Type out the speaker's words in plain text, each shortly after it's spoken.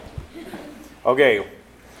Okay,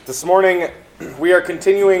 this morning we are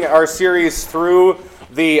continuing our series through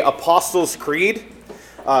the Apostles' Creed.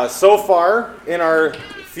 So far, in our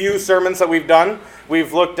few sermons that we've done,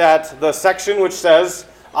 we've looked at the section which says,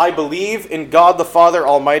 I believe in God the Father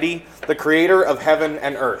Almighty, the creator of heaven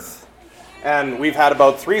and earth. And we've had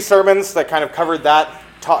about 3 sermons that kind of covered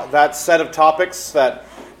that set of topics, that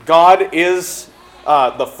God is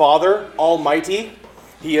the Father Almighty.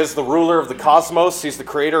 He is the ruler of the cosmos. He's the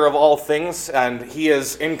creator of all things, and he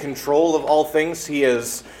is in control of all things. He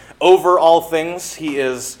is over all things. He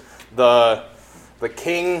is the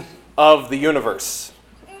king of the universe.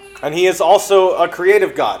 And he is also a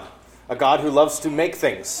creative God, a God who loves to make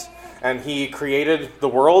things. And he created the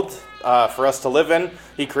world for us to live in.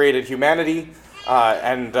 He created humanity.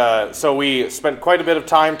 So we spent quite a bit of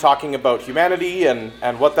time talking about humanity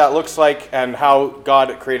and what that looks like and how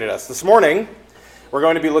God created us. This morning, we're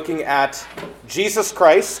going to be looking at Jesus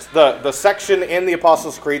Christ, the section in the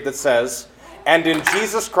Apostles' Creed that says, and in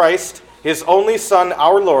Jesus Christ, his only Son,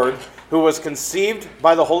 our Lord, who was conceived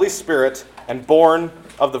by the Holy Spirit and born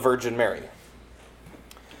of the Virgin Mary.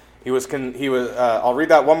 I'll read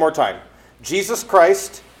that one more time. Jesus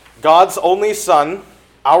Christ, God's only Son,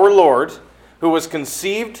 our Lord, who was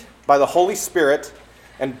conceived by the Holy Spirit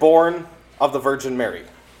and born of the Virgin Mary.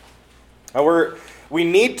 Now we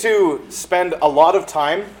need to spend a lot of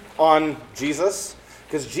time on Jesus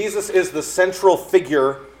because Jesus is the central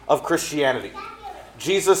figure of Christianity.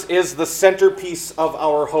 Jesus is the centerpiece of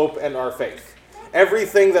our hope and our faith.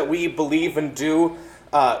 Everything that we believe and do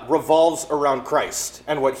revolves around Christ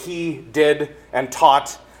and what he did and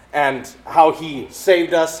taught and how he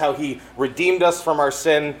saved us, how he redeemed us from our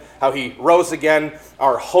sin, how he rose again.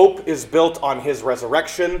 Our hope is built on his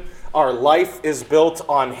resurrection. Our life is built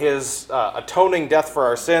on his atoning death for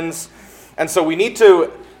our sins. And so we need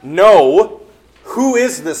to know, who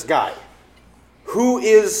is this guy? Who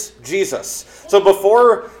is Jesus? So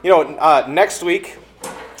before, next week,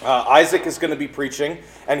 Isaac is going to be preaching,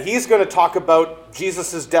 and he's going to talk about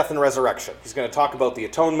Jesus' death and resurrection. He's going to talk about the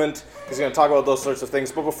atonement. He's going to talk about those sorts of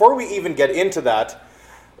things. But before we even get into that,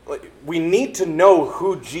 we need to know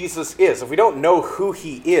who Jesus is. If we don't know who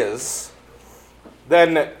he is,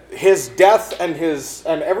 then his death and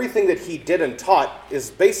everything that he did and taught is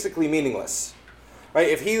basically meaningless,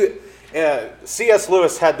 right? C.S.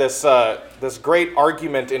 Lewis had this great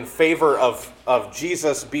argument in favor of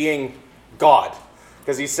Jesus being God,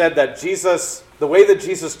 because he said that Jesus, the way that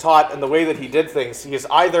Jesus taught and the way that he did things, he is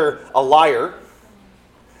either a liar,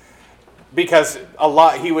 because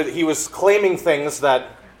he was claiming things that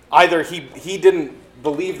either he didn't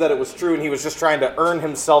believe that it was true and he was just trying to earn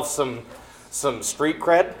himself some street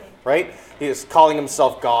cred, right? He is calling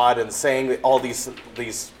himself God and saying all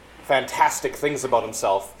these fantastic things about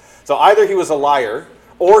himself. So either he was a liar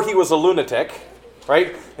or he was a lunatic,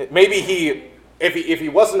 right? Maybe if he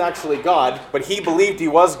wasn't actually God, but he believed he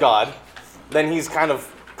was God, then he's kind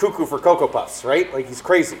of cuckoo for Cocoa Puffs, right? Like he's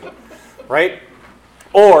crazy, right?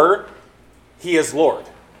 Or he is Lord.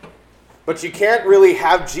 But you can't really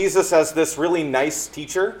have Jesus as this really nice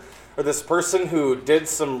teacher or this person who did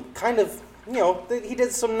some kind of, he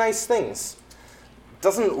did some nice things. It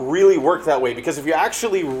doesn't really work that way, because if you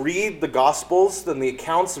actually read the Gospels and the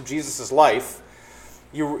accounts of Jesus' life,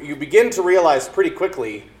 you begin to realize pretty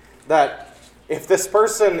quickly that if this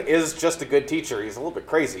person is just a good teacher, he's a little bit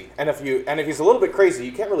crazy. And if he's a little bit crazy,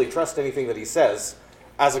 you can't really trust anything that he says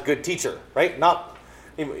as a good teacher, right?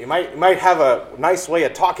 You might have a nice way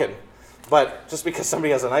of talking, but just because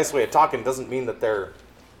somebody has a nice way of talking doesn't mean that they're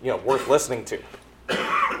worth listening to.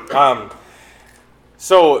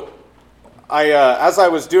 So as I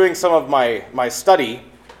was doing some of my study,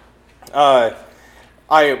 I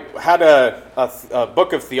had a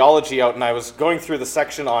book of theology out, and I was going through the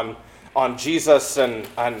section on Jesus and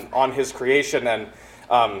on his creation, and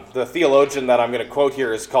the theologian that I'm going to quote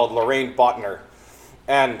here is called Loraine Boettner.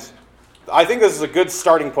 And I think this is a good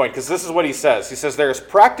starting point, because this is what he says. He says, there is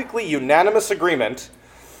practically unanimous agreement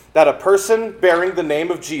that a person bearing the name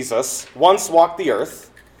of Jesus once walked the earth,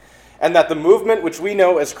 and that the movement which we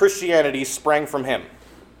know as Christianity sprang from him.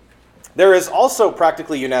 There is also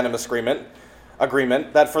practically unanimous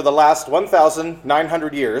agreement that for the last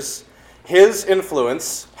 1,900 years, his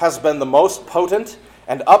influence has been the most potent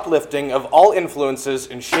and uplifting of all influences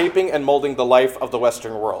in shaping and molding the life of the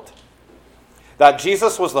Western world. That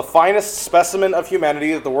Jesus was the finest specimen of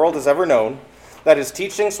humanity that the world has ever known, that his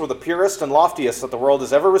teachings were the purest and loftiest that the world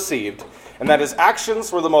has ever received, and that his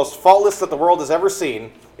actions were the most faultless that the world has ever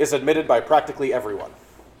seen, is admitted by practically everyone.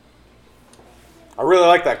 I really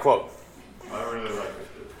like that quote. I really like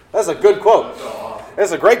it too. That's a good quote.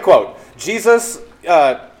 That's a great quote. Jesus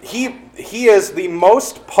he is the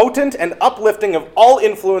most potent and uplifting of all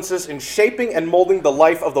influences in shaping and molding the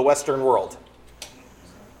life of the Western world.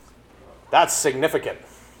 That's significant.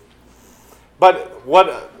 But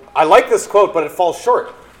I like this quote, but it falls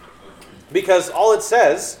short. Because all it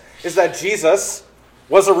says is that Jesus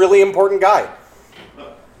was a really important guy.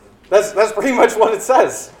 That's pretty much what it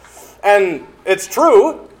says. And it's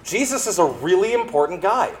true, Jesus is a really important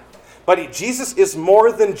guy. But Jesus is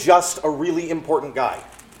more than just a really important guy.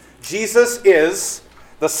 Jesus is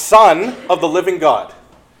the Son of the living God.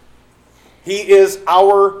 He is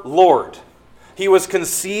our Lord. He was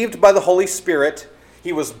conceived by the Holy Spirit.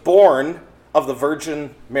 He was born of the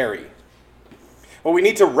Virgin Mary. What we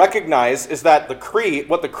need to recognize is that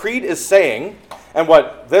what the creed is saying, and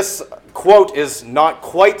what this quote is not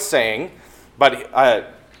quite saying, but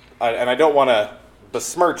and I don't want to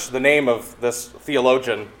besmirch the name of this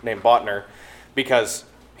theologian named Botner, because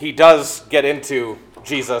he does get into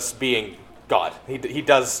Jesus being God. He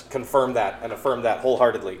does confirm that and affirm that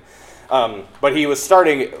wholeheartedly. But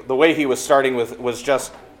the way he was starting with was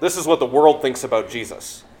just, this is what the world thinks about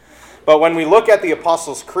Jesus. But when we look at the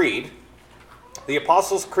Apostles' Creed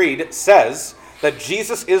says that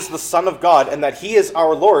Jesus is the Son of God and that he is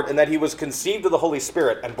our Lord and that he was conceived of the Holy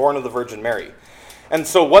Spirit and born of the Virgin Mary. And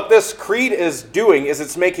so what this creed is doing is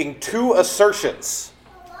it's making two assertions.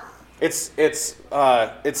 It's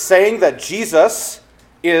saying that Jesus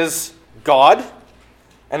is God,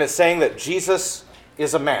 and it's saying that Jesus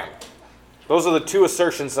is a man. Those are the two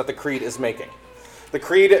assertions that the creed is making. The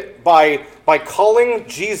creed, by calling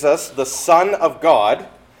Jesus the Son of God,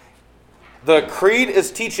 the creed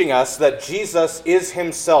is teaching us that Jesus is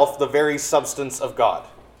himself the very substance of God.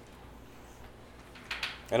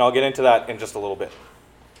 And I'll get into that in just a little bit.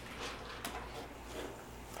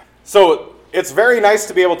 So it's very nice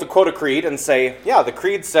to be able to quote a creed and say, yeah, the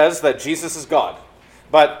creed says that Jesus is God.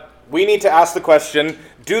 But we need to ask the question,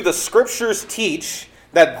 do the scriptures teach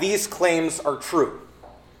that these claims are true?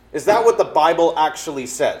 Is that what the Bible actually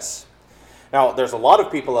says? Now, there's a lot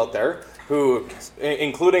of people out there who,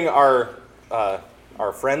 including our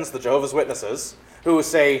friends, the Jehovah's Witnesses, who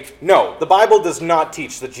say, no, the Bible does not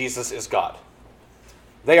teach that Jesus is God.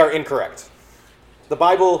 They are incorrect. The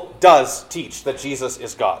Bible does teach that Jesus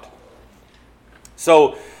is God.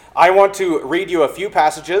 So I want to read you a few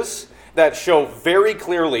passages that show very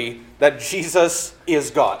clearly that Jesus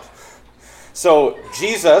is God. So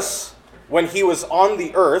Jesus, when he was on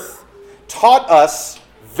the earth, taught us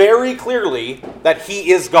very clearly that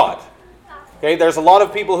he is God. Okay, there's a lot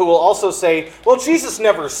of people who will also say, well, Jesus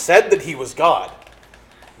never said that he was God.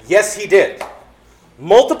 Yes, he did.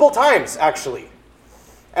 Multiple times, actually.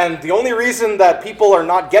 And the only reason that people are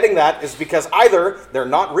not getting that is because either they're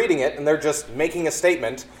not reading it and they're just making a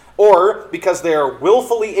statement, or because they are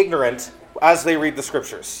willfully ignorant as they read the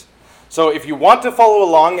scriptures. So if you want to follow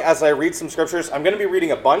along as I read some scriptures, I'm going to be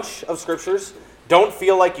reading a bunch of scriptures. Don't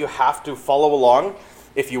feel like you have to follow along.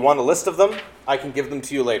 If you want a list of them, I can give them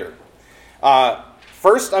to you later.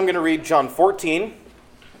 First, I'm going to read John 14,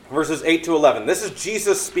 verses 8 to 11. This is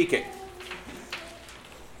Jesus speaking.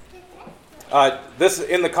 This,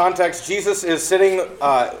 in the context, Jesus is sitting,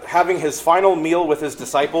 having his final meal with his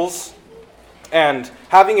disciples, and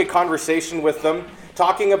having a conversation with them,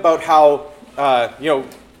 talking about how,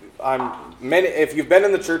 if you've been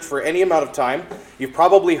in the church for any amount of time, you've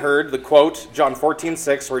probably heard the quote, John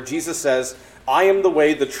 14:6, where Jesus says, I am the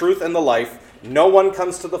way, the truth, and the life. No one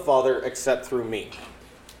comes to the Father except through me.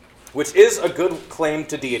 Which is a good claim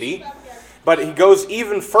to deity. But he goes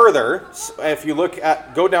even further. If you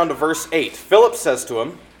go down to verse 8. Philip says to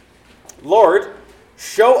him, Lord,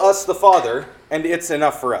 show us the Father, and it's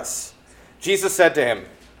enough for us. Jesus said to him,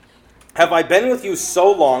 have I been with you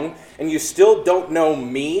so long, and you still don't know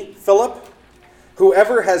me, Philip?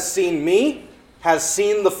 Whoever has seen me has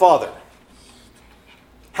seen the Father.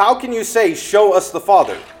 How can you say, show us the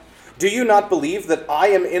Father? Do you not believe that I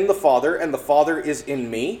am in the Father, and the Father is in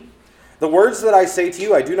me? The words that I say to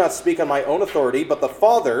you, I do not speak on my own authority, but the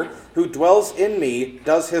Father who dwells in me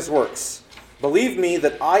does his works. Believe me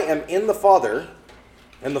that I am in the Father,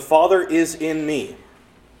 and the Father is in me.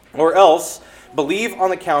 Or else, believe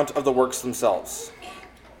on account of the works themselves.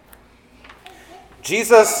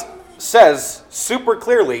 Jesus says super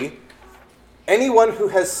clearly, anyone who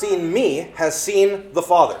has seen me has seen the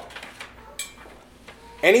Father.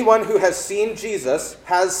 Anyone who has seen Jesus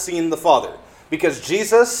has seen the Father. Because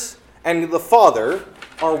Jesus and the Father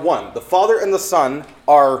are one. The Father and the Son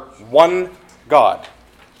are one God.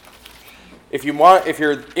 If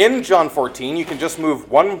you're in John 14, you can just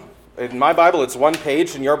move one. In my Bible, it's one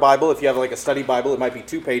page. In your Bible, if you have like a study Bible, it might be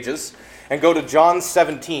 2 pages. And go to John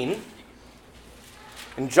 17.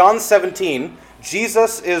 In John 17,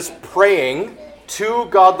 Jesus is praying to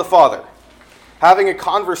God the Father, having a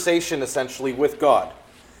conversation essentially with God.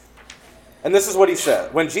 And this is what he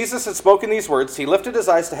said. When Jesus had spoken these words, he lifted his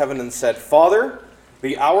eyes to heaven and said, Father,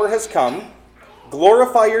 the hour has come.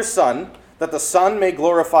 Glorify your Son, that the Son may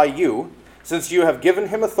glorify you, since you have given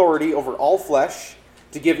him authority over all flesh,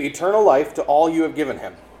 to give eternal life to all you have given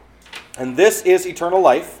him. And this is eternal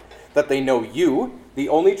life, that they know you, the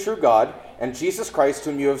only true God, and Jesus Christ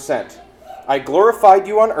whom you have sent. I glorified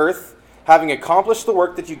you on earth, having accomplished the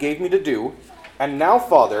work that you gave me to do. And now,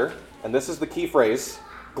 Father, and this is the key phrase,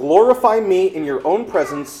 glorify me in your own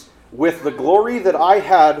presence with the glory that I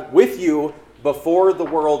had with you before the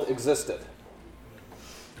world existed.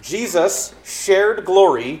 Jesus shared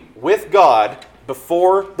glory with God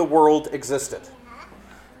before the world existed.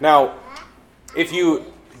 Now, if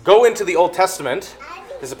you go into the Old Testament,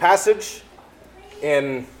 there's a passage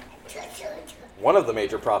in one of the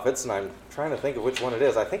major prophets, and I'm trying to think of which one it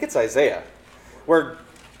is. I think it's Isaiah, where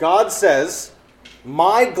God says,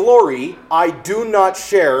 my glory I do not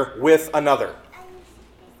share with another.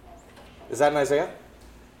 Is that in Isaiah?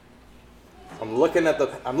 I'm looking at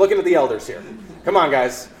the elders here. Come on,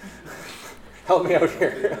 guys. Help me out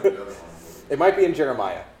here. It might be in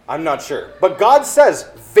Jeremiah. I'm not sure. But God says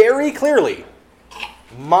very clearly,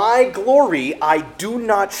 my glory I do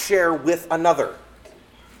not share with another.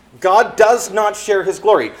 God does not share his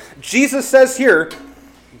glory. Jesus says here,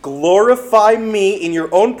 glorify me in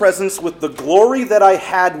your own presence with the glory that I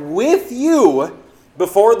had with you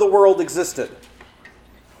before the world existed.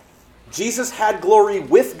 Jesus had glory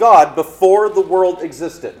with God before the world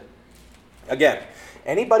existed. Again,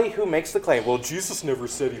 anybody who makes the claim, well, Jesus never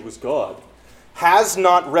said he was God, has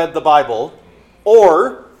not read the Bible,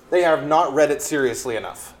 or they have not read it seriously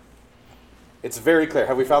enough. It's very clear.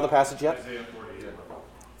 Have we found the passage yet? Isaiah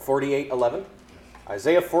 48:11.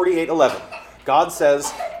 Isaiah 48:11. God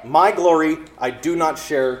says, my glory I do not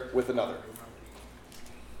share with another.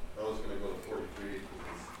 I was going to go to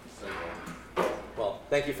 43. Well,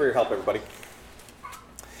 thank you for your help, everybody.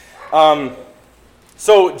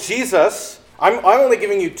 So Jesus, I'm only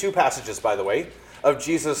giving you two passages, by the way, of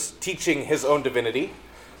Jesus teaching his own divinity.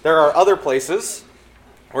 There are other places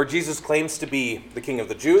where Jesus claims to be the King of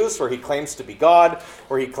the Jews, where he claims to be God,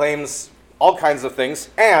 where he claims all kinds of things.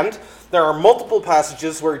 And there are multiple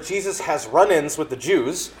passages where Jesus has run-ins with the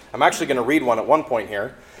Jews. I'm actually going to read one at one point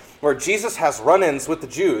here, where Jesus has run-ins with the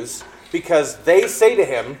Jews because they say to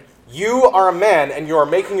him, you are a man and you are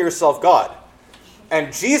making yourself God.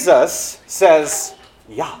 And Jesus says,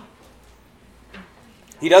 yeah.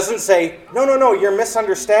 He doesn't say, no, you're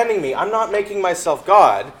misunderstanding me. I'm not making myself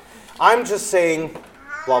God. I'm just saying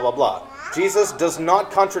blah, blah, blah. Jesus does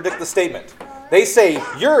not contradict the statement. They say,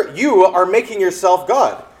 you are making yourself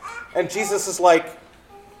God. And Jesus is like,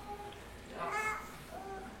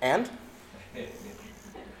 and?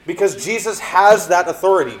 Because Jesus has that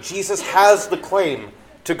authority. Jesus has the claim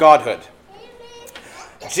to godhood.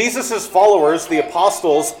 Jesus' followers, the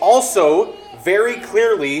apostles, also very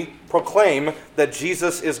clearly proclaim that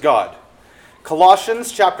Jesus is God.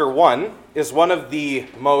 Colossians chapter 1 is one of the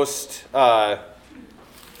most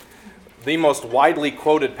widely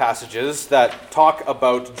quoted passages that talk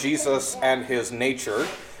about Jesus and his nature,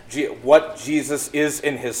 what Jesus is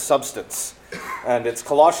in his substance. And it's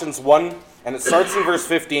Colossians 1, and it starts in verse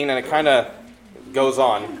 15, and it kind of goes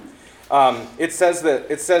on. It says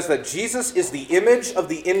that Jesus is the image of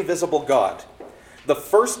the invisible God, the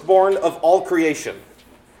firstborn of all creation.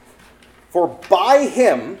 For by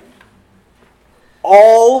him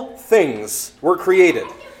all things were created,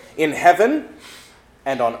 in heaven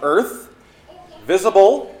and on earth,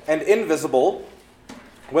 visible and invisible,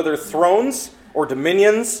 whether thrones or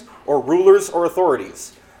dominions or rulers or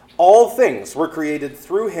authorities. All things were created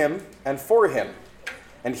through him and for him.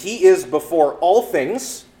 And he is before all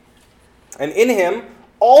things, and in him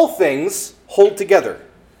all things hold together.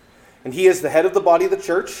 And he is the head of the body of the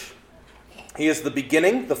church. He is the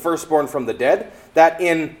beginning, the firstborn from the dead, that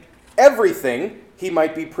in everything he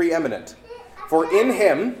might be preeminent. For in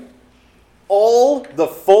him all the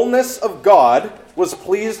fullness of God was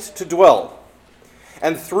pleased to dwell,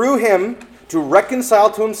 and through him to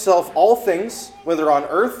reconcile to himself all things, whether on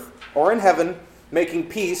earth or in heaven, making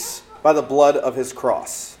peace by the blood of his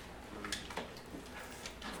cross.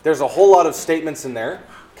 There's a whole lot of statements in there.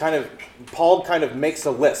 Paul kind of makes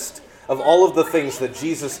a list of all of the things that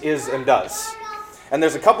Jesus is and does. And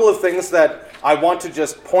there's a couple of things that I want to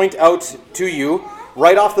just point out to you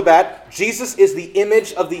right off the bat. Jesus is the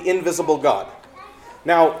image of the invisible God.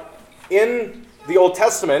 Now, in the Old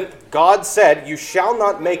Testament, God said, you shall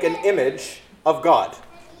not make an image of God.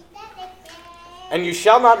 And you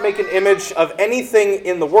shall not make an image of anything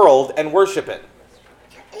in the world and worship it.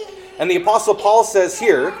 And the Apostle Paul says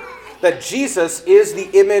here that Jesus is the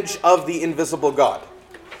image of the invisible God.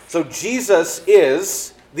 So Jesus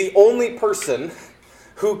is the only person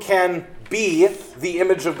who can be the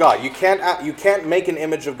image of God. You can't make an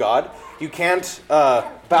image of God. You can't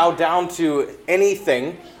bow down to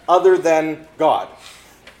anything other than God.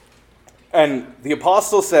 And the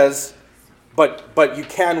apostle says, but you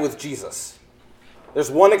can with Jesus. There's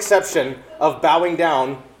one exception of bowing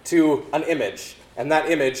down to an image, and that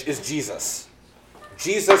image is Jesus.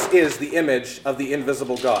 Jesus is the image of the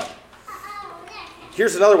invisible God.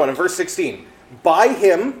 Here's another one in verse 16. By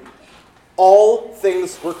him all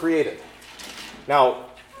things were created. Now,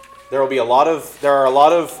 there are a lot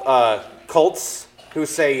of cults who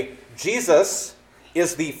say Jesus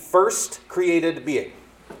is the first created being.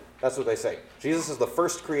 That's what they say. Jesus is the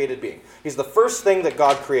first created being. He's the first thing that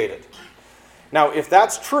God created. Now, if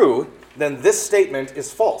that's true, then this statement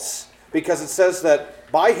is false, because it says that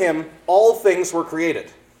by him all things were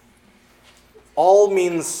created. All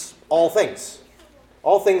means all things.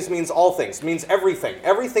 All things means all things. Means everything.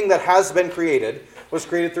 Everything that has been created was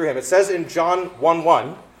created through him. It says in John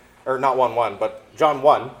 1:1, or not 1:1, but John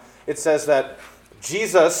 1, it says that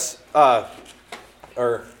Jesus, I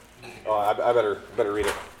better read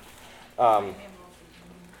it.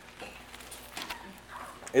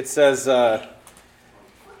 It says,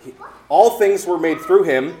 all things were made through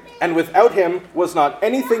him, and without him was not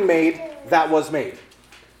anything made that was made.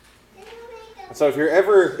 And so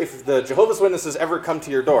if the Jehovah's Witnesses ever come to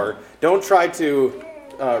your door, don't try to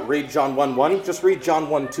read John 1:1, just read John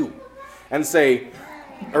 1:2, and say,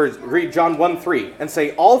 or read John 1:3, and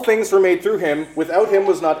say, all things were made through him, without him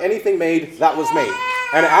was not anything made that was made.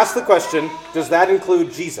 And ask the question, does that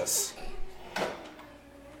include Jesus?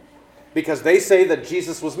 Because they say that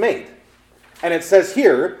Jesus was made. And it says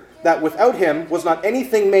here that without him was not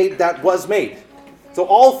anything made that was made. So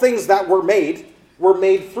all things that were made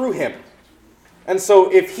through him. And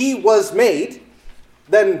so if he was made,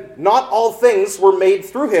 then not all things were made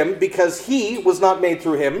through him, because he was not made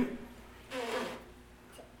through him.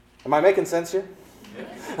 Am I making sense here?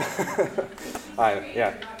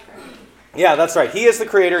 Yeah. Yeah, that's right. He is the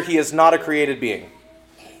creator. He is not a created being.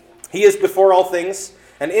 He is before all things,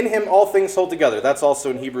 and in him all things hold together. That's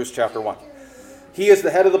also in Hebrews chapter 1. He is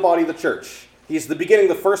the head of the body of the church. He is the beginning,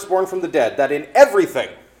 the firstborn from the dead, that in everything,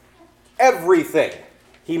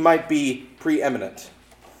 he might be preeminent.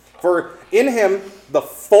 For in him the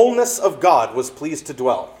fullness of God was pleased to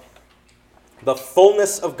dwell. The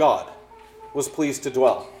fullness of God was pleased to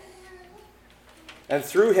dwell. And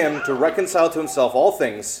through him to reconcile to himself all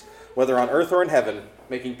things, whether on earth or in heaven,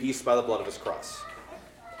 making peace by the blood of his cross.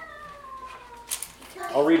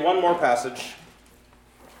 I'll read one more passage.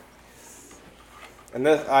 And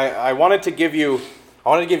this, I wanted to give you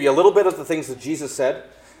a little bit of the things that Jesus said.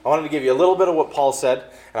 I wanted to give you a little bit of what Paul said,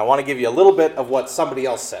 and I want to give you a little bit of what somebody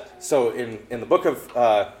else said. So in the book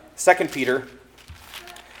of 2 Peter,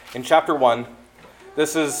 in chapter 1,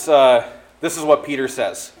 this is what Peter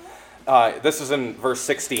says. This is in verse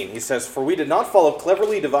 16. He says, "For we did not follow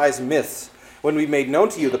cleverly devised myths when we made known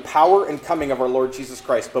to you the power and coming of our Lord Jesus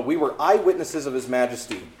Christ, but we were eyewitnesses of his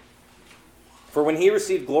majesty. For when he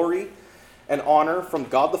received glory and honor from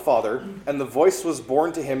God the Father, and the voice was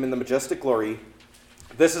borne to him in the majestic glory,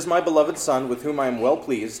 'This is my beloved Son, with whom I am well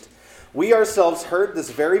pleased,' we ourselves heard this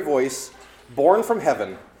very voice borne from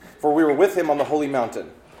heaven, for we were with him on the holy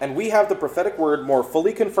mountain. And we have the prophetic word more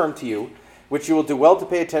fully confirmed to you, which you will do well to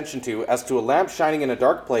pay attention to, as to a lamp shining in a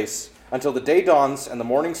dark place, until the day dawns and the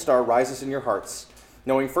morning star rises in your hearts,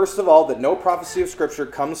 knowing first of all that no prophecy of Scripture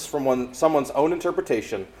comes from someone's own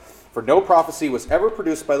interpretation, for no prophecy was ever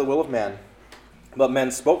produced by the will of man, but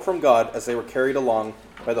men spoke from God as they were carried along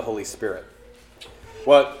by the Holy Spirit."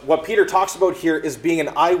 What Peter talks about here is being an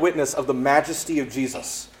eyewitness of the majesty of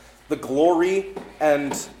Jesus, the glory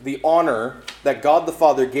and the honor that God the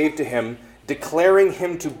Father gave to him, declaring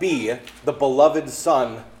him to be the beloved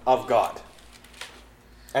Son of God.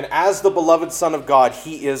 And as the beloved Son of God,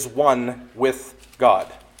 he is one with God.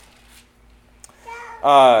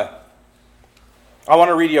 I want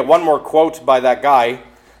to read you one more quote by that guy,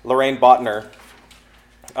 Loraine Bottner.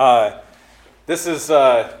 This is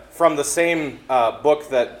from the same book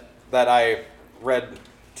that I read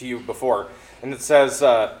to you before. And it says,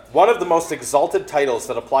 "One of the most exalted titles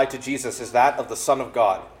that apply to Jesus is that of the Son of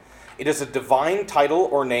God. It is a divine title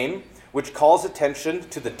or name which calls attention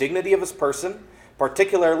to the dignity of his person,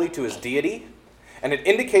 particularly to his deity, and it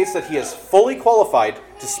indicates that he is fully qualified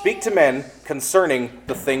to speak to men concerning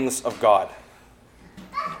the things of God."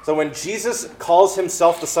 So when Jesus calls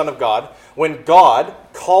himself the Son of God, when God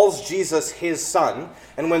calls Jesus his Son,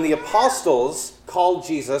 and when the apostles call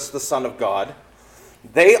Jesus the Son of God,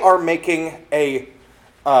 they are making a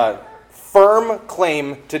firm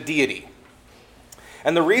claim to deity.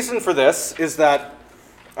 And the reason for this is that,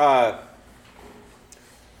 I'm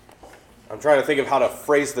trying to think of how to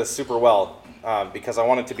phrase this super well, because I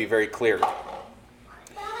want it to be very clear.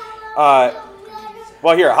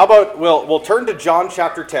 Well, here, how about we'll turn to John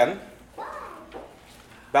chapter 10,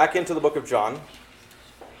 back into the book of John.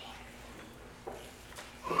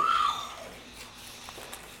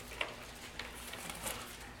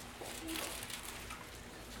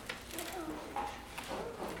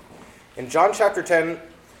 In John chapter 10,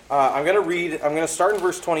 I'm going to start in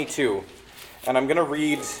verse 22, and I'm going to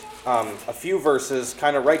read a few verses,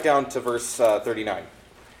 kind of right down to verse 39.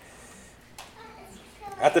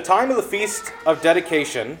 At the time of the feast of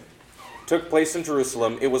dedication took place in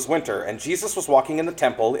Jerusalem, it was winter, and Jesus was walking in the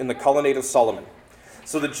temple in the colonnade of Solomon.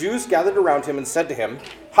 So the Jews gathered around him and said to him,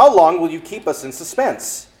 "How long will you keep us in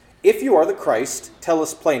suspense? If you are the Christ, tell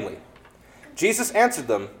us plainly." Jesus answered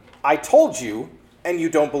them, "I told you, and you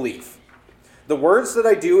don't believe. The words that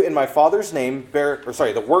I do in my Father's name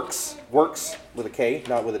the works with a K,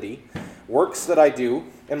 not with a D, works that I do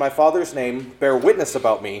in my Father's name bear witness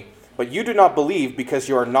about me, but you do not believe because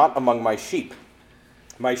you are not among my sheep.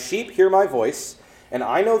 My sheep hear my voice, and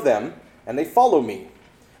I know them, and they follow me.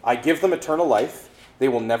 I give them eternal life. They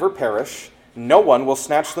will never perish. No one will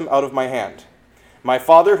snatch them out of my hand. My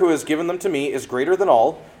Father who has given them to me is greater than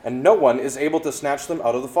all, and no one is able to snatch them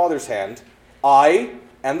out of the Father's hand. I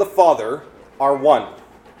and the Father are one."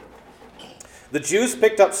 The Jews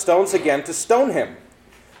picked up stones again to stone him.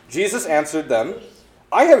 Jesus answered them,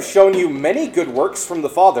 "I have shown you many good works from the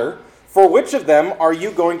Father. For which of them are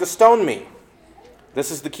you going to stone me?"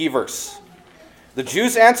 This is the key verse. The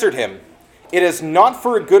Jews answered him, "It is not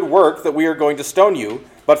for a good work that we are going to stone you,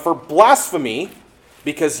 but for blasphemy,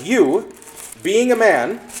 because you, being a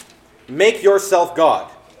man, make yourself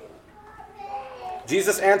God."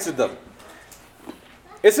 Jesus answered them,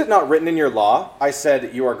 "Is it not written in your law, I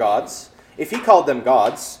said you are gods? If he called them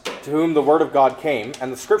gods, to whom the word of God came,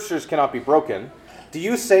 and the scriptures cannot be broken, do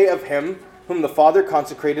you say of him whom the Father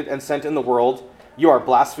consecrated and sent in the world, you are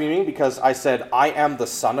blaspheming because I said, I am the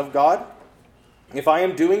Son of God? If I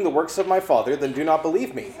am doing the works of my Father, then do not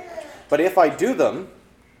believe me. But if I do them,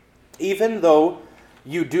 even though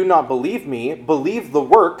you do not believe me, believe the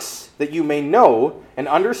works, that you may know and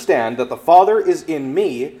understand that the Father is in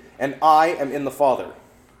me, and I am in the Father."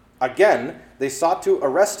 Again, they sought to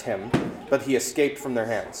arrest him, but he escaped from their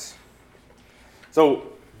hands. So,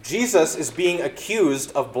 Jesus is being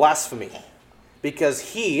accused of blasphemy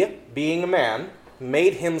because he, being a man,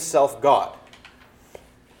 made himself God.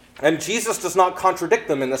 And Jesus does not contradict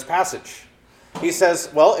them in this passage. He says,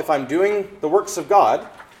 well, if I'm doing the works of God,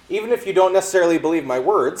 even if you don't necessarily believe my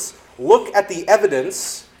words, look at the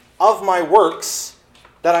evidence of my works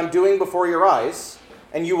that I'm doing before your eyes,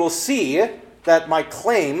 and you will see that my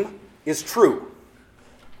claim is true.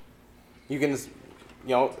 You can,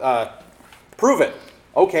 prove it.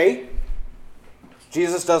 Okay.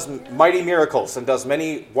 Jesus does mighty miracles and does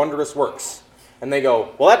many wondrous works. And they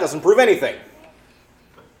go, well, that doesn't prove anything.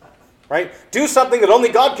 Right? Do something that only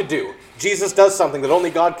God could do. Jesus does something that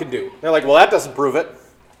only God can do. They're like, well, that doesn't prove it.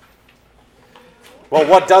 Well,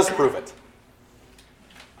 what does prove it?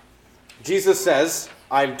 Jesus says,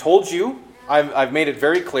 I've told you, I've made it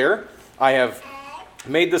very clear. I have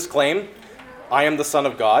made this claim. I am the Son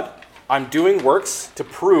of God. I'm doing works to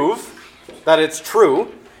prove that it's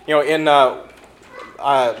true. If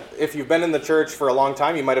you've been in the church for a long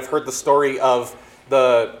time, you might have heard the story of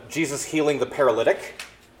Jesus healing the paralytic.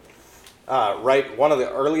 Right, one of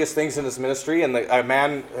the earliest things in his ministry, and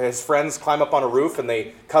his friends climb up on a roof, and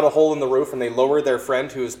they cut a hole in the roof, and they lower their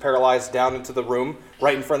friend who is paralyzed down into the room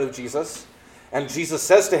right in front of Jesus. And Jesus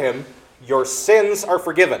says to him, your sins are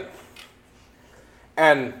forgiven.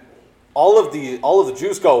 And all of the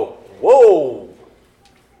Jews go, whoa,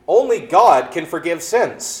 only God can forgive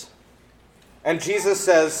sins. And Jesus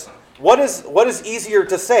says, what is easier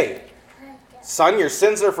to say? Son, your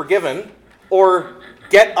sins are forgiven, or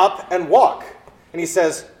get up and walk. And he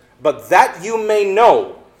says, but that you may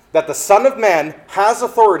know that the Son of Man has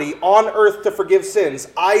authority on earth to forgive sins,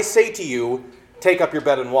 I say to you, take up your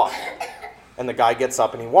bed and walk. And the guy gets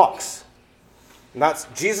up and he walks. And that's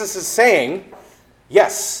Jesus is saying,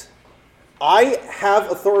 yes, I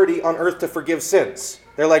have authority on earth to forgive sins.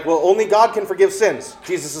 They're like, well, only God can forgive sins.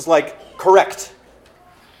 Jesus is like, correct.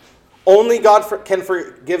 Only God can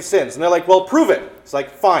forgive sins. And they're like, well, prove it. It's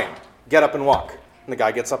like, fine, get up and walk. And the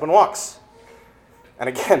guy gets up and walks. And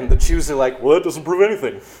again, the Jews are like, well, that doesn't prove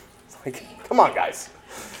anything. It's like, come on, guys.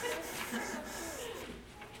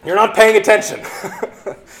 You're not paying attention.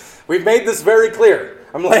 We've made this very clear.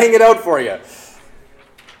 I'm laying it out for you.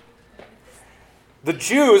 The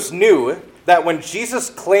Jews knew that when Jesus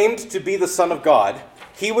claimed to be the Son of God,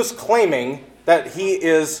 he was claiming that he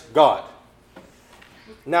is God.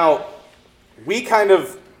 Now, we kind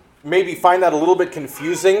of maybe find that a little bit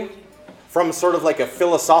confusing from sort of like a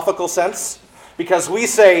philosophical sense, because we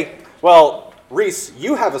say, well, Reese,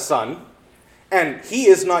 you have a son, and he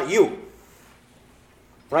is not you.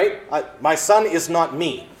 Right? My son is not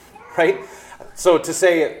me. Right? So to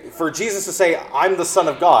say, for Jesus to say, I'm the Son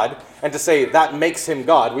of God, and to say that makes him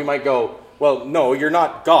God, we might go, well, no, you're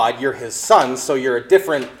not God, you're his son, so you're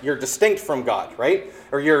distinct from God, right?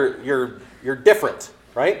 Or you're different,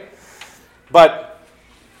 right? But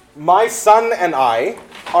my son and I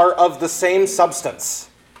are of the same substance.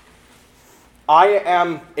 I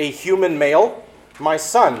am a human male. My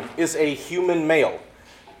son is a human male.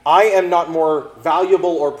 I am not more valuable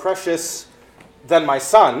or precious than my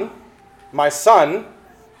son. My son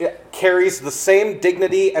carries the same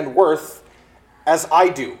dignity and worth as I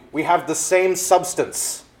do. We have the same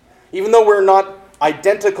substance. Even though we're not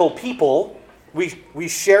identical people, we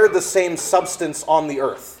share the same substance on the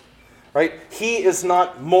earth. Right? He is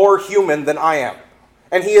not more human than I am.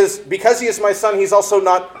 And because he is my son, he's also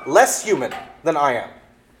not less human than I am.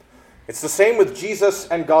 It's the same with Jesus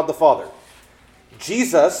and God the Father.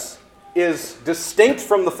 Jesus is distinct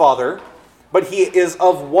from the Father, but he is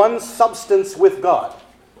of one substance with God.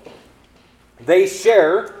 They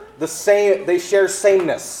share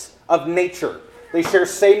sameness of nature. They share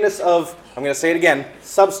sameness of, I'm going to say it again,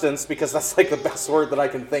 substance, because that's like the best word that I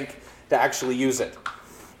can think to actually use it.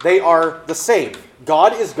 They are the same.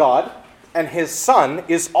 God is God, and his Son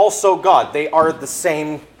is also God. They are the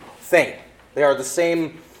same thing. They are the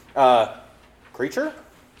same creature?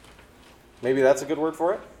 Maybe that's a good word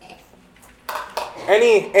for it.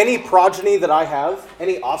 Any progeny that I have,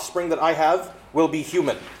 any offspring that I have, will be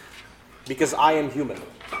human. Because I am human.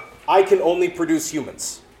 I can only produce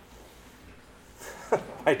humans.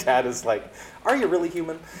 My dad is like, are you really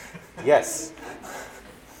human? Yes.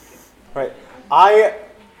 Right.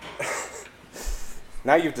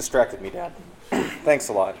 Now you've distracted me, Dad. Thanks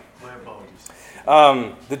a lot. My apologies.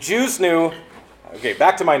 The Jews knew... Okay,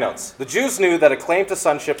 back to my notes. The Jews knew that a claim to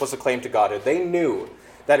sonship was a claim to godhood. They knew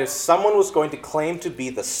that if someone was going to claim to be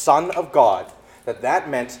the Son of God, that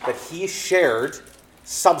meant that he shared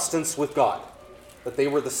substance with God. That they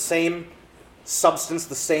were the same substance,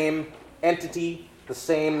 the same entity, the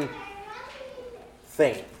same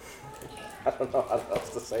thing. I don't know how else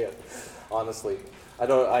to say it, honestly. I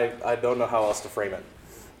don't know how else to frame it.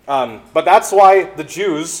 But that's why the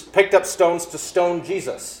Jews picked up stones to stone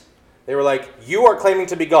Jesus. They were like, you are claiming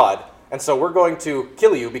to be God, and so we're going to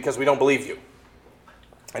kill you because we don't believe you.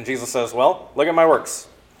 And Jesus says, well, look at my works.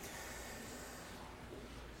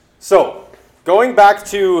 So, going back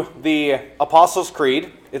to the Apostles'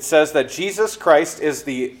 Creed, it says that Jesus Christ is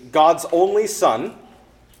God's only Son,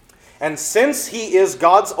 and since he is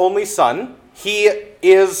God's only Son, he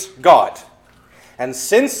is God. And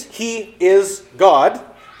since he is God,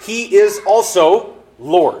 he is also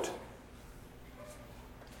Lord.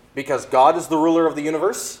 Because God is the ruler of the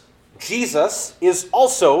universe, Jesus is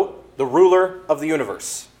also the ruler of the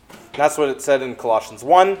universe. That's what it said in Colossians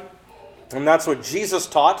 1. And that's what Jesus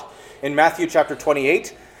taught in Matthew chapter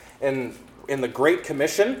 28. In the Great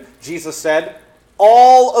Commission, Jesus said,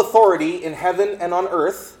 all authority in heaven and on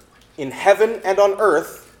earth,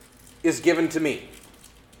 is given to me.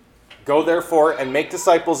 Go therefore and make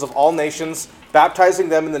disciples of all nations, baptizing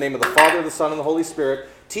them in the name of the Father, the Son, and the Holy Spirit,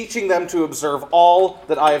 teaching them to observe all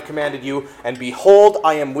that I have commanded you, and behold,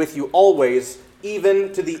 I am with you always,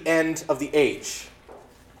 even to the end of the age.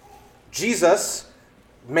 Jesus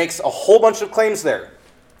makes a whole bunch of claims there.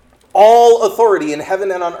 All authority in heaven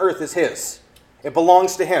and on earth is his. It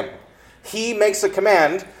belongs to him. He makes a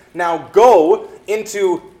command, now go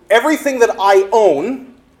into everything that I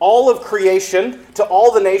own, all of creation, to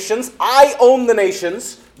all the nations. I own the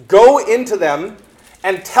nations. Go into them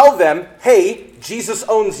and tell them, hey, Jesus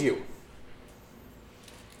owns you.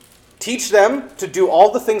 Teach them to do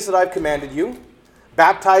all the things that I've commanded you.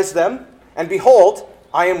 Baptize them. And behold,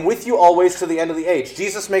 I am with you always to the end of the age.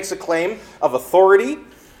 Jesus makes a claim of authority,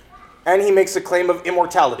 and he makes a claim of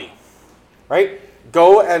immortality. Right?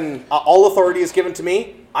 Go and all authority is given to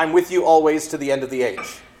me. I'm with you always to the end of the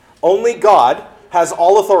age. Only God has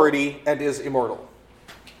all authority and is immortal.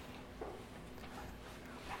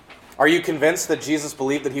 Are you convinced that Jesus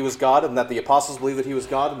believed that he was God, and that the apostles believed that he was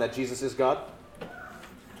God, and that Jesus is God?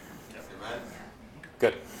 Yes, amen.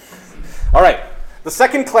 Good. All right. The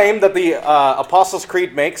second claim that the Apostles'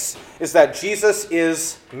 Creed makes is that Jesus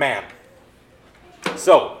is man.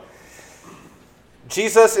 So,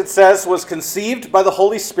 Jesus, it says, was conceived by the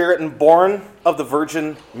Holy Spirit and born of the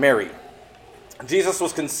Virgin Mary. Jesus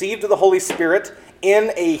was conceived of the Holy Spirit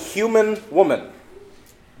in a human woman.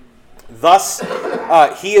 Thus,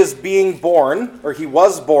 he is being born, or he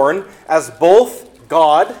was born, as both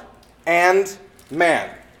God and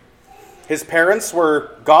man. His parents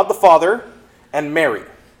were God the Father and Mary.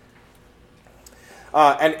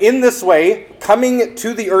 And in this way, coming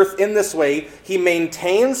to the earth in this way, he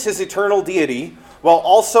maintains his eternal deity while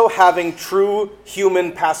also having true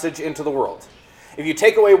human passage into the world. If you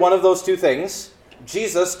take away one of those two things,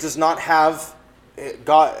 Jesus does not have,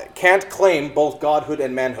 can't claim both godhood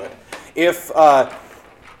and manhood. If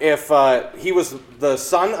he was the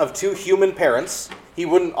son of two human parents, he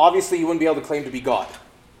wouldn't be able to claim to be God.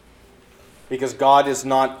 Because God is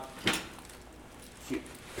not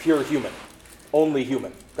pure human, only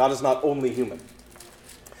human. God is not only human.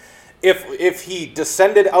 If he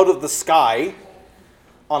descended out of the sky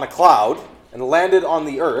on a cloud and landed on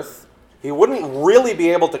the earth, he wouldn't really be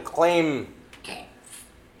able to claim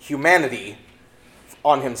humanity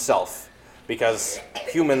on himself, because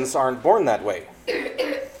humans aren't born that way.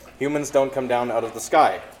 Humans don't come down out of the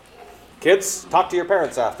sky. Kids, talk to your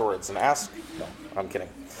parents afterwards and ask. No, I'm kidding.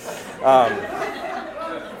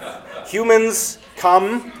 Humans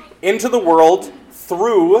come into the world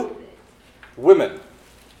through women,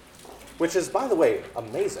 which is, by the way,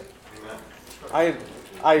 amazing. I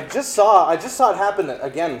just saw it happen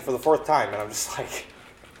again for the fourth time, and I'm just like,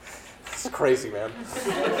 this is crazy, man.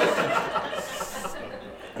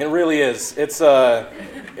 It really is. It's a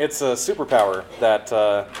superpower that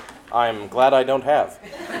I'm glad I don't have.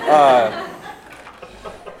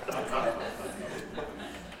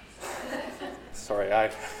 Sorry, I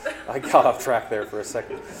got off track there for a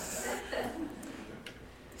second.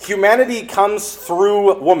 Humanity comes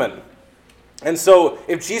through woman. And so,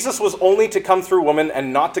 if Jesus was only to come through woman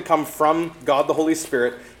and not to come from God the Holy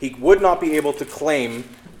Spirit, he would not be able to claim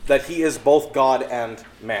that he is both God and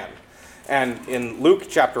man. And in Luke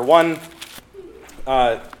chapter 1,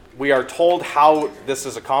 we are told how this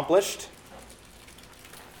is accomplished.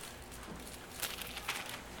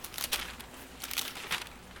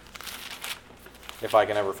 If I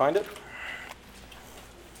can ever find it.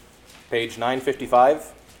 Page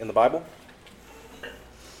 955 in the Bible.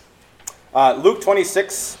 Luke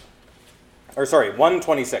 1:26.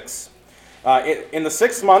 In the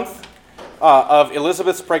 6th month of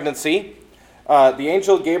Elizabeth's pregnancy, the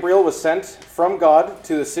angel Gabriel was sent from God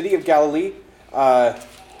to the city of Galilee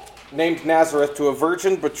named Nazareth to a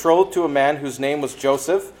virgin betrothed to a man whose name was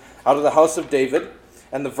Joseph, out of the house of David,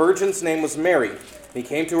 and the virgin's name was Mary. And he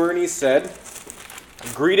came to her and he said,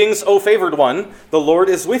 "Greetings, O favored one, the Lord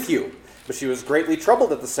is with you." But she was greatly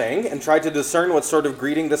troubled at the saying, and tried to discern what sort of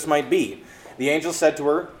greeting this might be. The angel said to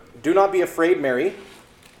her, "Do not be afraid, Mary,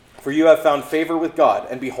 for you have found favor with God.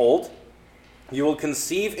 And behold, you will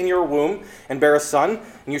conceive in your womb and bear a son,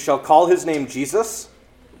 and you shall call his name Jesus.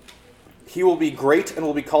 He will be great and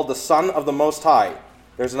will be called the Son of the Most High."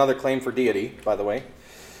 There's another claim for deity, by the way.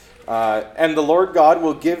 "And the Lord God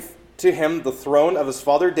will give to him the throne of his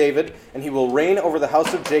father David, and he will reign over the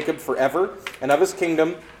house of Jacob forever, and of his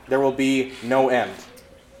kingdom there will be no end."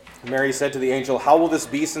 Mary said to the angel, "How will this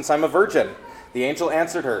be, since I'm a virgin?" The angel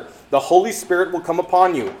answered her, "The Holy Spirit will come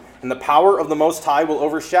upon you, and the power of the Most High will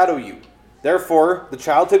overshadow you. Therefore, the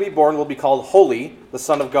child to be born will be called Holy, the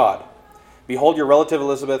Son of God. Behold, your relative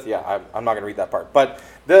Elizabeth..." I'm not going to read that part. But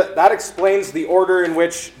that explains the order in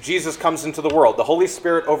which Jesus comes into the world. The Holy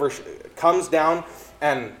Spirit comes down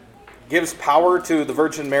and gives power to the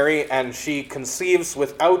Virgin Mary, and she conceives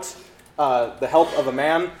without the help of a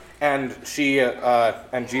man, and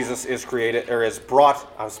Jesus is created, or is brought.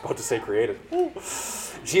 I was about to say created.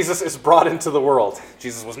 Jesus is brought into the world.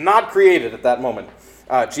 Jesus was not created at that moment.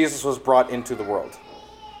 Jesus was brought into the world.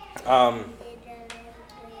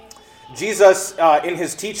 Jesus, in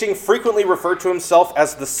his teaching, frequently referred to himself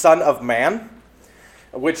as the Son of Man,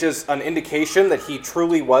 which is an indication that he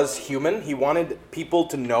truly was human. He wanted people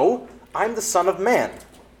to know, I'm the Son of Man.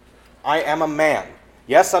 I am a man.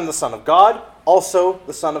 Yes, I'm the Son of God, also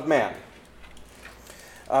the Son of Man.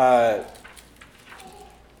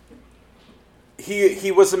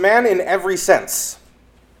 He was a man in every sense.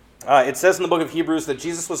 It says in the book of Hebrews that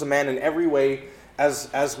Jesus was a man in every way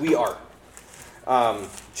as we are.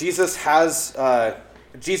 Jesus had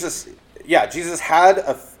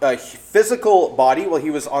a physical body while he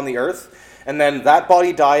was on the earth, and then that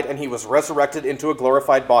body died and he was resurrected into a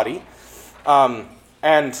glorified body.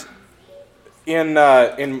 And In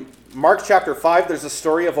Mark chapter 5, there's a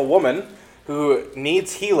story of a woman who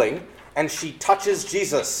needs healing, and she touches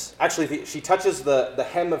Jesus. Actually, she touches the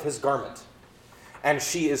hem of his garment, and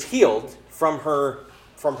she is healed from her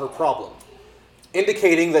problem,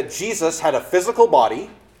 indicating that Jesus had a physical body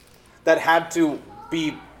that had to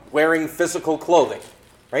be wearing physical clothing,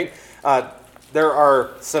 right? There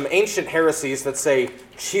are some ancient heresies that say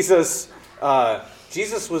Jesus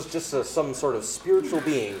was just some sort of spiritual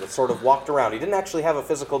being that sort of walked around. He didn't actually have a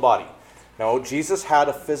physical body. No, Jesus had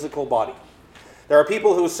a physical body. There are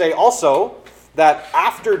people who say also that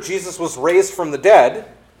after Jesus was raised from the dead,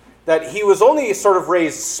 that he was only sort of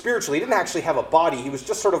raised spiritually. He didn't actually have a body. He was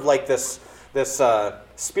just sort of like this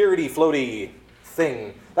spirity, floaty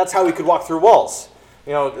thing. That's how he could walk through walls.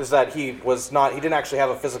 Is that he didn't actually have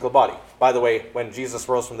a physical body. By the way, when Jesus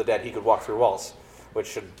rose from the dead, he could walk through walls, which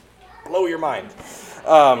should blow your mind.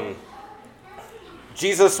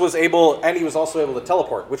 Jesus was able, and he was also able to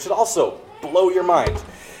teleport, which should also blow your mind.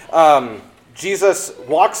 Jesus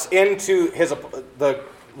walks into the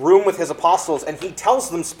room with his apostles, and he tells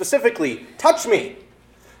them specifically, touch me,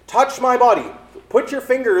 touch my body. Put your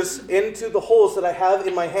fingers into the holes that I have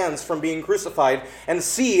in my hands from being crucified and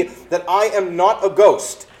see that I am not a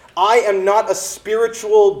ghost. I am not a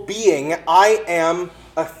spiritual being. I am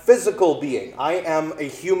a physical being. I am a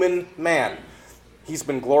human man. He's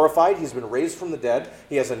been glorified. He's been raised from the dead.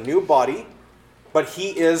 He has a new body, but he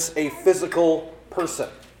is a physical person.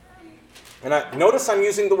 And notice I'm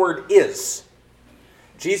using the word is.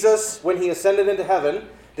 Jesus, when he ascended into heaven,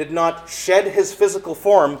 did not shed his physical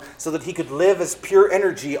form so that he could live as pure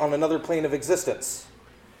energy on another plane of existence.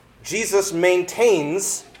 Jesus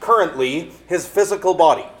maintains currently his physical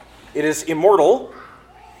body. It is immortal,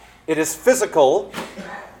 it is physical,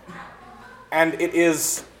 and it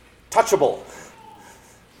is touchable.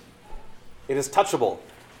 It is touchable.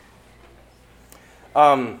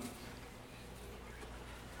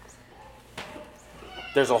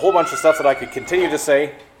 There's a whole bunch of stuff that I could continue to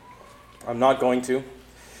say. I'm not going to.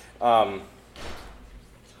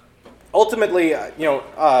 Ultimately,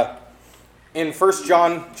 in 1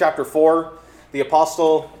 John chapter 4, the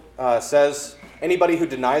apostle says, anybody who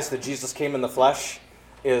denies that Jesus came in the flesh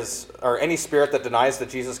or any spirit that denies that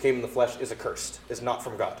Jesus came in the flesh is accursed, is not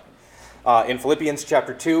from God. In Philippians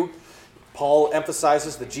chapter 2, Paul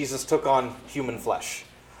emphasizes that Jesus took on human flesh.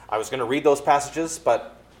 I was going to read those passages,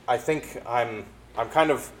 but I think I'm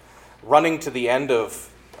kind of running to the end of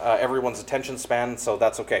everyone's attention span, so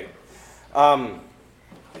that's okay.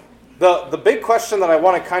 The big question that I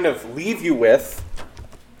want to kind of leave you with,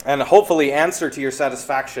 and hopefully answer to your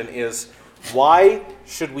satisfaction, is why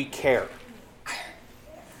should we care?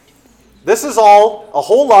 This is all a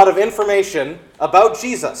whole lot of information about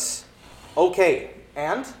Jesus. Okay,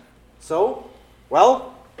 and? So,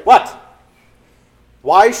 well, what?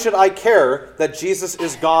 Why should I care that Jesus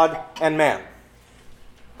is God and man?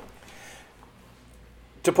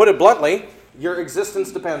 To put it bluntly, your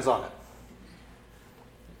existence depends on it.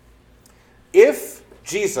 If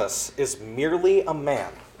Jesus is merely a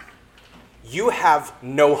man, you have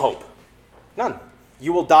no hope. None.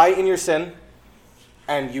 You will die in your sin,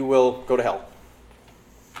 and you will go to hell.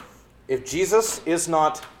 If Jesus is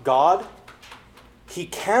not God, he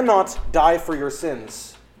cannot die for your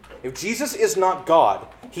sins. If Jesus is not God,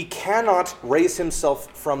 he cannot raise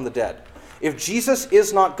himself from the dead. If Jesus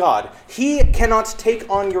is not God, he cannot take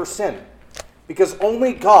on your sin, because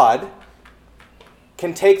only God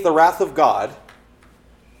can take the wrath of God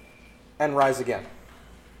and rise again.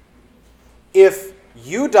 If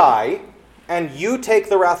you die and you take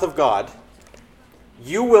the wrath of God,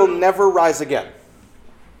 you will never rise again.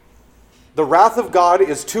 The wrath of God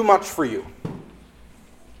is too much for you.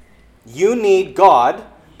 You need God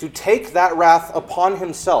to take that wrath upon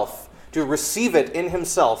himself, to receive it in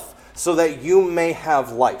himself, so that you may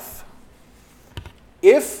have life.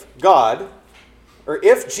 If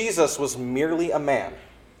Jesus was merely a man,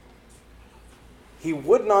 he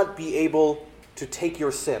would not be able to take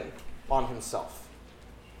your sin on himself.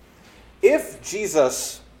 If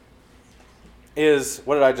Jesus is,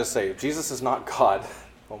 what did I just say? If Jesus is not God,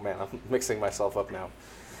 oh man, I'm mixing myself up now.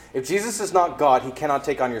 If Jesus is not God, he cannot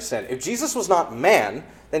take on your sin. If Jesus was not man,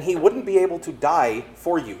 then he wouldn't be able to die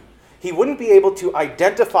for you. He wouldn't be able to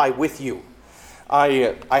identify with you.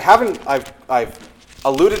 I've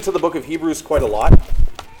alluded to the book of Hebrews quite a lot.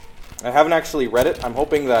 I haven't actually read it. I'm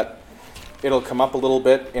hoping that it'll come up a little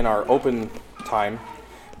bit in our open time.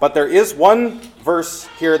 But there is one verse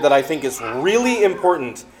here that I think is really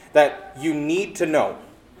important that you need to know.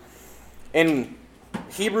 In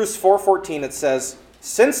Hebrews 4:14 it says,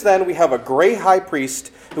 Since then we have a great high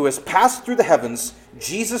priest who has passed through the heavens,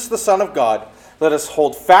 Jesus the Son of God. Let us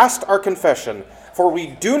hold fast our confession, for we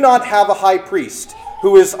do not have a high priest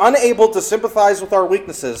who is unable to sympathize with our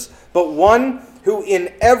weaknesses, but one who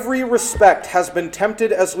in every respect has been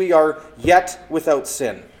tempted as we are, yet without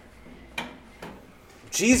sin.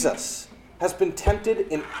 Jesus has been tempted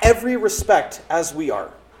in every respect as we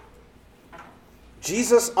are.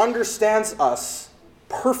 Jesus understands us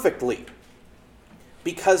perfectly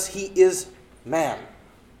because he is man.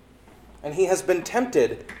 And he has been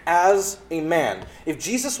tempted as a man. If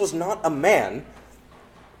Jesus was not a man,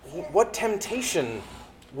 what temptation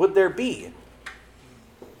would there be?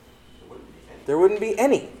 There wouldn't be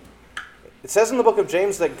any. It says in the book of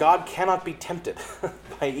James that God cannot be tempted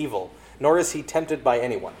by evil, nor is he tempted by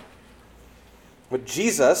anyone. But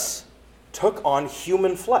Jesus took on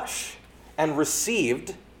human flesh and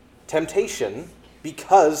received temptation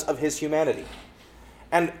because of his humanity,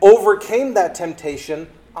 and overcame that temptation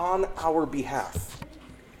on our behalf.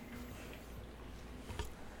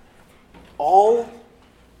 All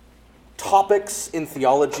topics in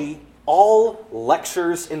theology, all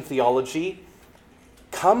lectures in theology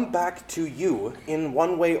come back to you in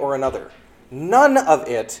one way or another. None of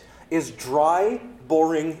it is dry,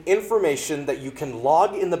 boring information that you can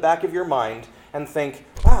log in the back of your mind and think,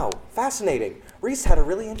 wow, fascinating. Reese had a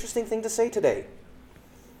really interesting thing to say today.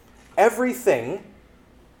 Everything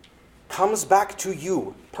comes back to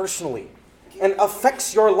you personally and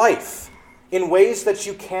affects your life in ways that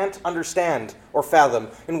you can't understand or fathom,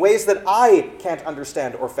 in ways that I can't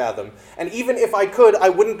understand or fathom. And even if I could, I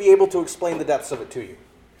wouldn't be able to explain the depths of it to you.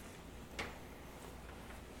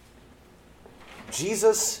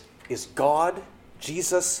 Jesus is God.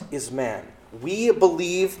 Jesus is man. We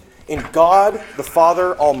believe in God, the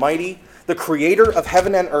Father Almighty, the creator of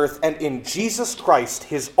heaven and earth, and in Jesus Christ,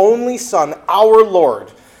 his only Son, our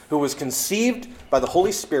Lord, who was conceived by the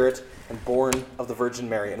Holy Spirit and born of the Virgin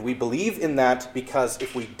Mary. And we believe in that because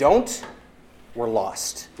if we don't, we're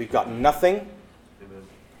lost. We've got nothing. Amen.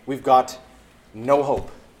 We've got no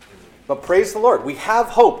hope. But praise the Lord, we have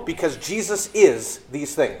hope because Jesus is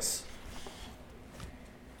these things.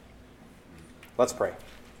 Let's pray.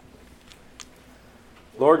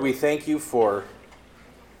 Lord, we thank you for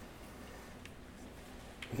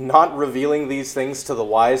not revealing these things to the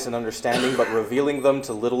wise and understanding, but revealing them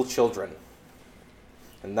to little children.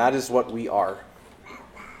 And that is what we are.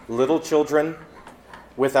 Little children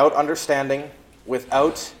without understanding,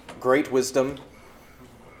 without great wisdom.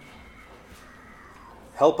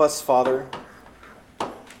 Help us, Father.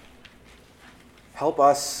 Help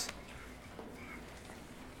us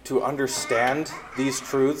to understand these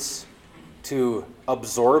truths, to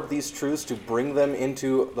absorb these truths, to bring them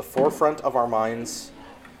into the forefront of our minds,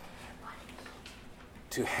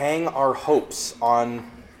 to hang our hopes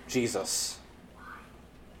on Jesus,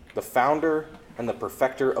 the founder and the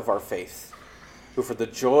perfecter of our faith, who for the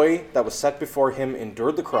joy that was set before him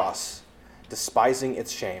endured the cross, despising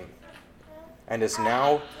its shame, and is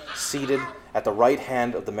now seated at the right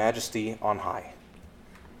hand of the Majesty on high.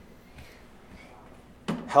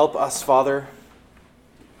 Help us, Father,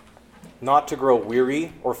 not to grow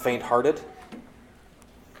weary or faint-hearted,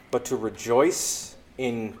 but to rejoice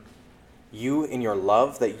in you, in your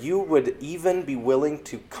love, that you would even be willing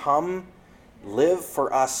to come, live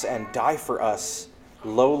for us, and die for us,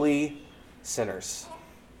 lowly sinners.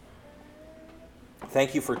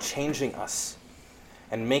 Thank you for changing us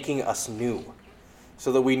and making us new,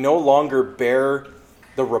 so that we no longer bear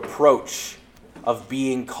the reproach of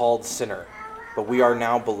being called sinner, but we are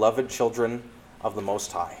now beloved children of the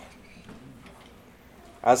Most High.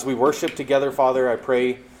 As we worship together, Father, I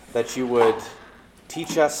pray that you would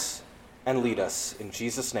teach us and lead us. In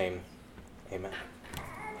Jesus' name, amen.